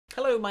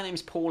Hello, my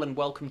name's Paul and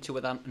welcome to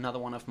another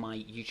one of my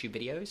YouTube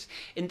videos.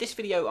 In this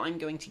video I'm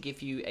going to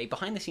give you a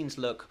behind the scenes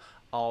look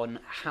on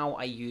how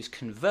I use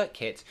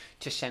ConvertKit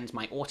to send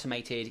my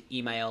automated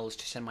emails,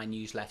 to send my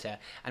newsletter,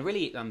 and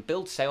really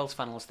build sales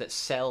funnels that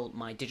sell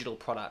my digital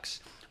products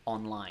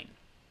online.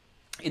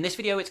 In this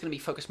video it's going to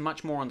be focused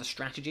much more on the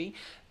strategy.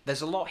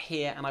 There's a lot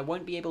here and I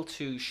won't be able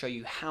to show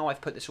you how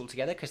I've put this all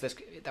together because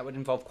that would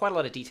involve quite a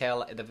lot of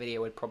detail. The video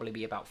would probably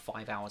be about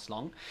 5 hours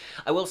long.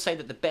 I will say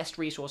that the best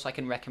resource I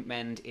can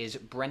recommend is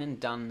Brennan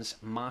Dunn's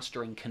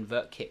Mastering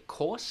ConvertKit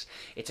course.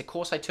 It's a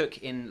course I took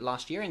in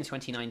last year in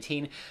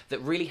 2019 that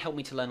really helped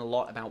me to learn a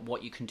lot about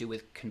what you can do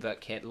with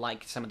ConvertKit,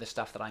 like some of the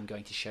stuff that I'm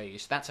going to show you.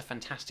 So that's a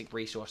fantastic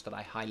resource that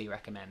I highly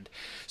recommend.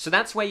 So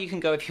that's where you can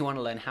go if you want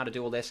to learn how to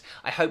do all this.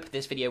 I hope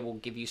this video will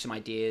give you some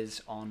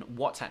ideas on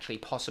what's actually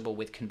possible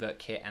with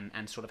ConvertKit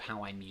and sort of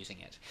how I'm using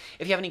it.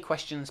 If you have any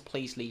questions,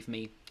 please leave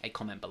me a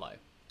comment below.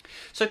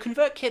 So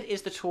ConvertKit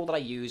is the tool that I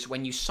use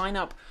when you sign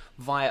up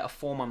via a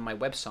form on my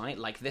website,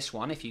 like this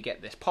one. If you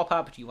get this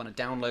pop-up, you want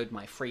to download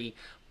my free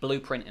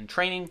blueprint and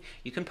training,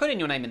 you can put in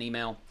your name and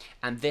email,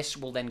 and this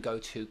will then go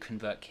to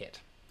ConvertKit.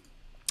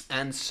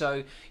 And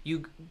so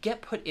you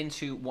get put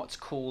into what's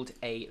called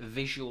a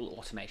visual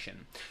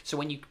automation. So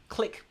when you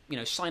click,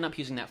 sign up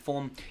using that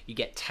form, you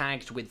get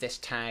tagged with this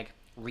tag,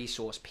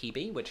 Resource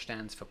PB, which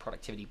stands for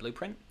Productivity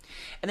Blueprint.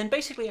 And then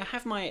basically I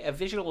have my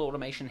visual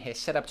automation here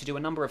set up to do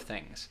a number of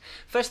things.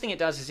 First thing it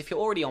does is if you're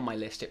already on my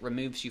list, it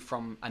removes you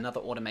from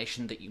another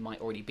automation that you might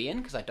already be in,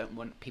 because I don't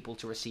want people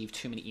to receive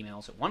too many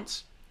emails at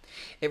once.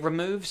 It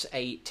removes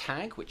a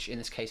tag, which in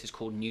this case is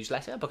called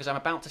newsletter, because I'm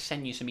about to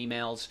send you some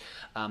emails,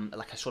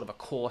 like a sort of a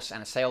course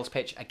and a sales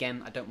pitch.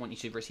 Again, I don't want you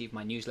to receive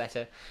my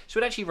newsletter. So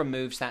it actually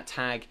removes that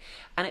tag,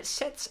 and it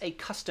sets a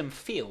custom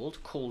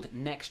field called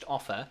next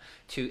offer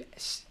to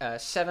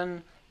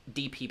 7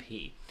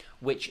 DPP,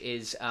 which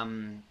is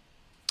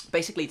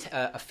basically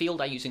a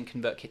field I use in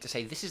ConvertKit to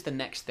say this is the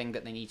next thing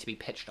that they need to be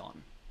pitched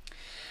on.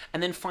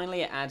 And then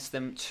finally it adds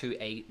them to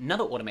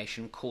another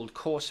automation called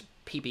Course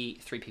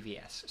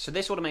PB3PVS. So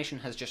this automation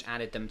has just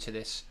added them to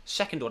this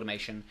second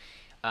automation,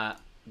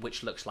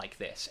 which looks like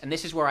this. And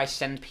this is where I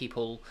send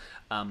people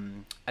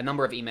a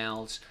number of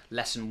emails,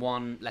 lesson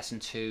 1, lesson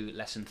 2,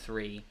 lesson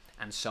 3,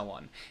 and so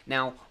on.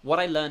 Now, what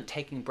I learned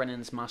taking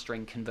Brennan's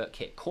Mastering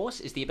ConvertKit course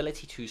is the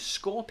ability to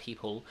score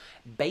people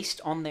based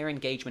on their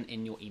engagement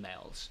in your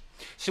emails.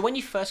 So when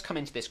you first come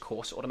into this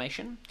course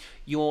automation,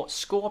 your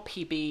score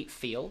PB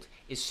field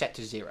is set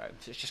to 0.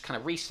 So it's just kind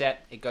of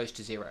reset, it goes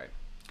to 0.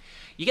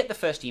 You get the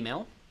first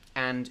email,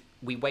 and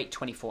we wait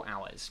 24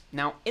 hours.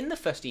 Now, in the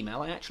first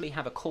email, I actually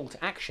have a call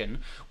to action,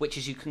 which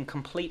is you can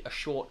complete a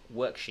short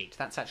worksheet.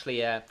 That's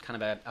actually a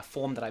kind of a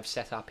form that I've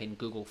set up in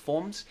Google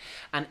Forms.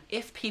 And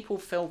if people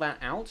fill that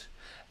out,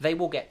 they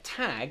will get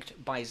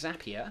tagged by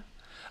Zapier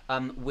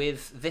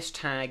with this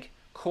tag,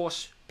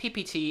 Course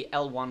PPT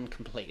L1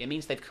 complete. It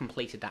means they've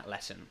completed that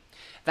lesson.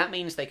 That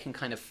means they can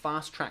kind of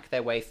fast track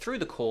their way through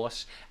the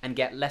course and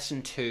get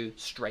lesson 2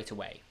 straight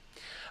away.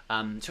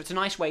 So it's a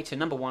nice way to,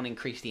 number one,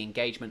 increase the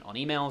engagement on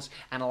emails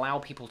and allow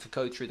people to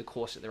go through the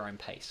course at their own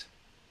pace.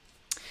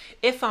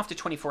 If after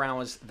 24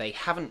 hours they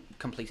haven't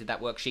completed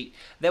that worksheet,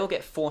 they will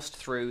get forced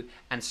through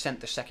and sent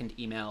the second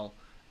email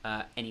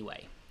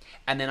anyway.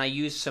 And then I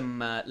use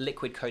some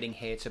liquid coding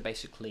here to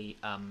basically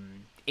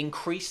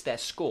increase their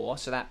score,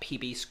 so that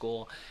PB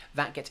score,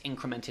 that gets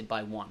incremented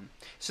by 1.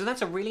 So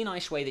that's a really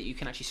nice way that you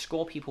can actually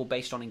score people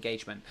based on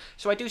engagement.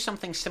 So I do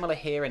something similar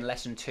here in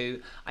lesson 2.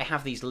 I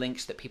have these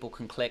links that people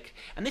can click,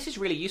 and this is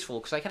really useful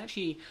because I can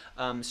actually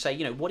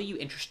say, what are you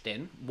interested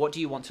in? What do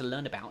you want to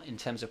learn about in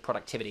terms of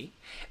productivity?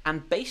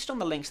 And based on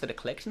the links that are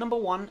clicked, number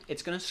 1,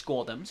 it's going to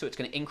score them, so it's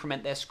going to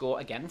increment their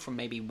score again from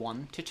maybe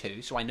 1 to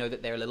 2, so I know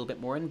that they're a little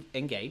bit more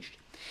engaged.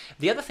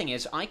 The other thing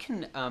is I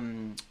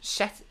can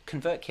set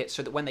ConvertKit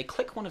so that when they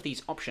click one of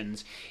these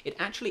options, it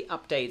actually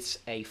updates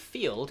a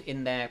field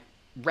in their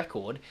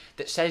record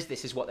that says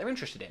this is what they're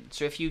interested in.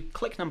 So if you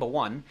click number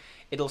 1,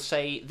 it'll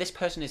say this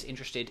person is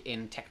interested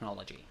in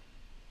technology.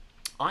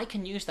 I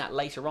can use that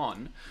later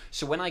on,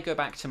 so when I go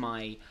back to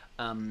my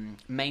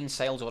main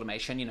sales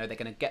automation, they're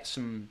going to get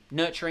some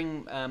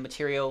nurturing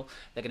material,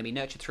 they're going to be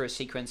nurtured through a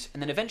sequence,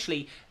 and then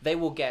eventually they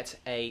will get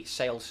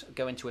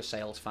go into a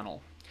sales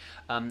funnel.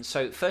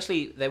 So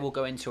firstly, they will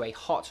go into a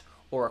hot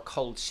or a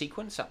cold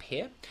sequence up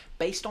here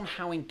based on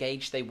how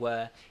engaged they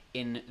were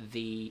in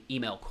the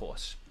email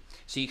course.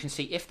 So you can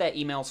see if their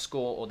email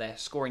score or their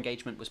score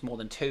engagement was more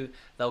than 2,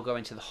 they'll go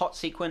into the hot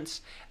sequence,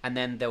 and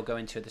then they'll go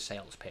into the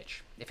sales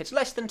pitch. If it's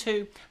less than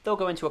 2, they'll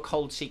go into a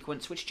cold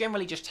sequence, which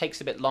generally just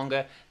takes a bit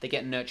longer. They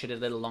get nurtured a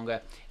little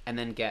longer and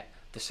then get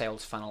the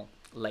sales funnel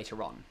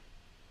later on.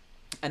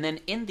 And then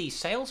in the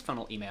sales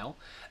funnel email,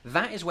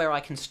 that is where I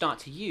can start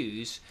to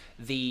use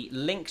the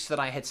links that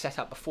I had set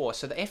up before,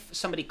 so that if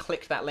somebody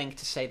clicked that link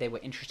to say they were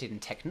interested in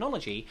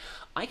technology,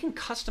 I can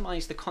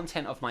customize the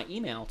content of my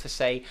email to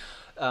say,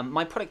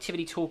 my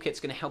productivity toolkit is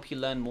going to help you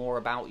learn more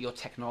about your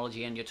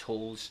technology and your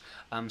tools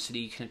so that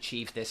you can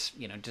achieve this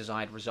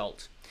desired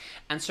result.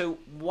 And so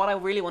what I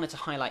really wanted to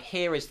highlight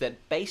here is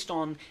that based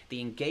on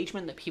the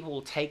engagement that people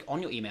will take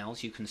on your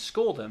emails, you can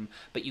score them,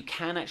 but you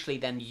can actually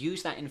then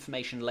use that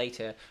information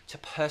later to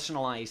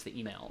personalize the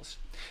emails.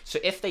 So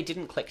if they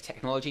didn't click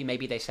technology,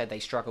 maybe they said they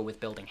struggle with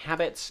building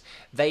habits,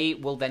 they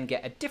will then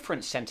get a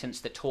different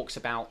sentence that talks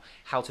about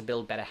how to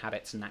build better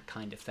habits and that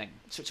kind of thing.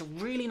 So it's a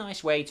really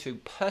nice way to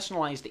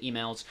personalize the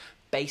emails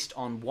based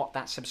on what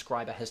that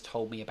subscriber has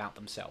told me about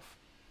themselves.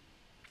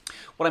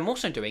 What I'm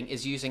also doing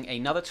is using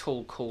another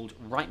tool called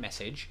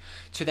WriteMessage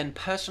to then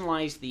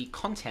personalize the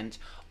content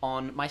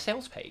on my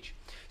sales page.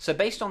 So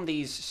based on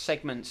these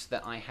segments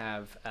that I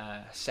have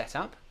set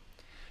up,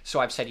 so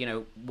I've said, you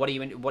know, what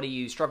do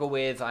you struggle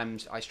with?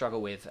 I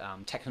struggle with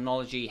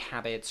technology,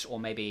 habits, or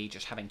maybe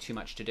just having too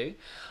much to do.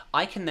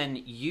 I can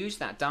then use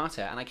that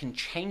data and I can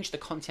change the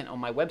content on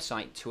my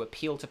website to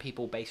appeal to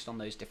people based on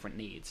those different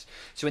needs.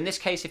 So in this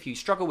case, if you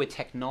struggle with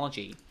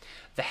technology,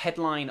 the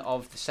headline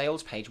of the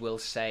sales page will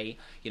say,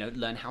 you know,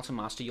 learn how to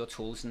master your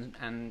tools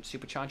and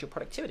supercharge your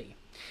productivity.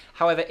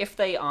 However, if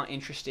they are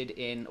interested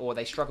in, or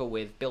they struggle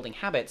with building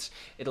habits,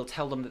 it'll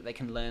tell them that they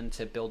can learn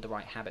to build the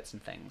right habits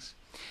and things.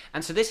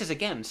 And so this is,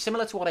 again,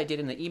 similar to what I did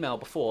in the email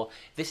before.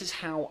 This is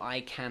how I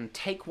can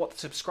take what the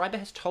subscriber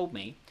has told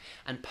me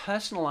and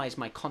personalize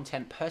my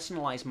content,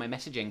 personalize my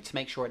messaging to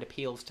make sure it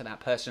appeals to that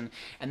person.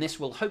 And this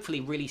will hopefully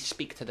really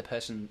speak to the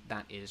person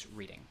that is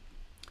reading.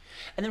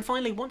 And then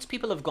finally, once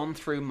people have gone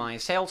through my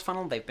sales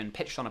funnel, they've been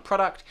pitched on a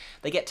product,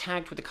 they get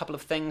tagged with a couple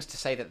of things to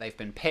say that they've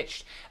been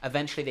pitched.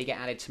 Eventually they get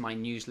added to my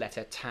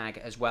newsletter tag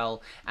as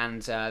well,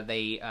 and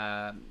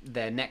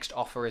their next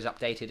offer is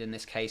updated in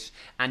this case,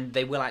 and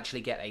they will actually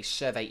get a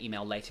survey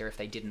email later if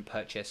they didn't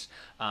purchase.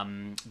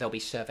 They'll be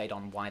surveyed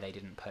on why they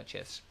didn't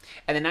purchase.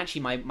 And then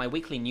actually my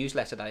weekly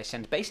newsletter that I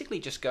send basically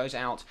just goes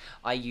out.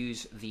 I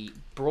use the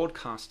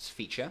broadcasts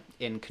feature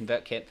in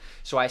ConvertKit.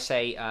 So I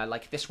say,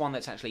 like this one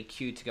that's actually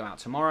queued to go out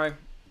tomorrow,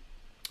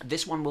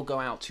 this one will go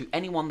out to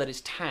anyone that is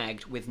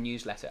tagged with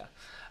newsletter.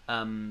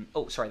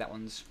 Oh, sorry, that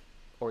one's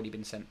already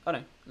been sent. Oh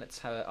no, let's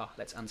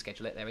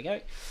unschedule it. There we go.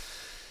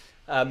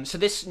 So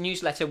this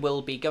newsletter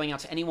will be going out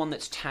to anyone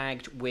that's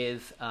tagged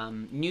with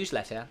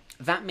newsletter.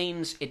 That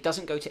means it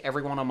doesn't go to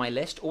everyone on my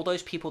list. All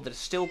those people that are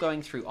still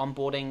going through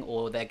onboarding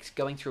or they're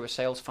going through a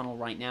sales funnel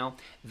right now,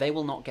 they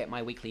will not get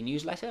my weekly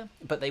newsletter,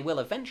 but they will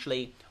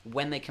eventually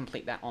when they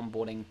complete that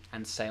onboarding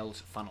and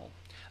sales funnel.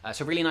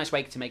 So a really nice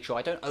way to make sure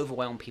I don't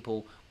overwhelm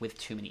people with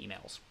too many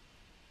emails.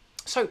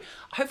 So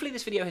hopefully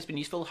this video has been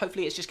useful.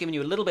 Hopefully it's just given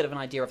you a little bit of an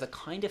idea of the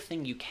kind of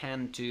thing you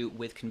can do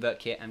with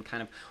ConvertKit and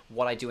kind of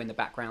what I do in the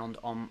background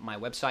on my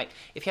website.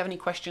 If you have any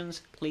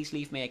questions, please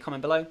leave me a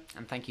comment below,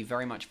 and thank you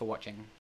very much for watching.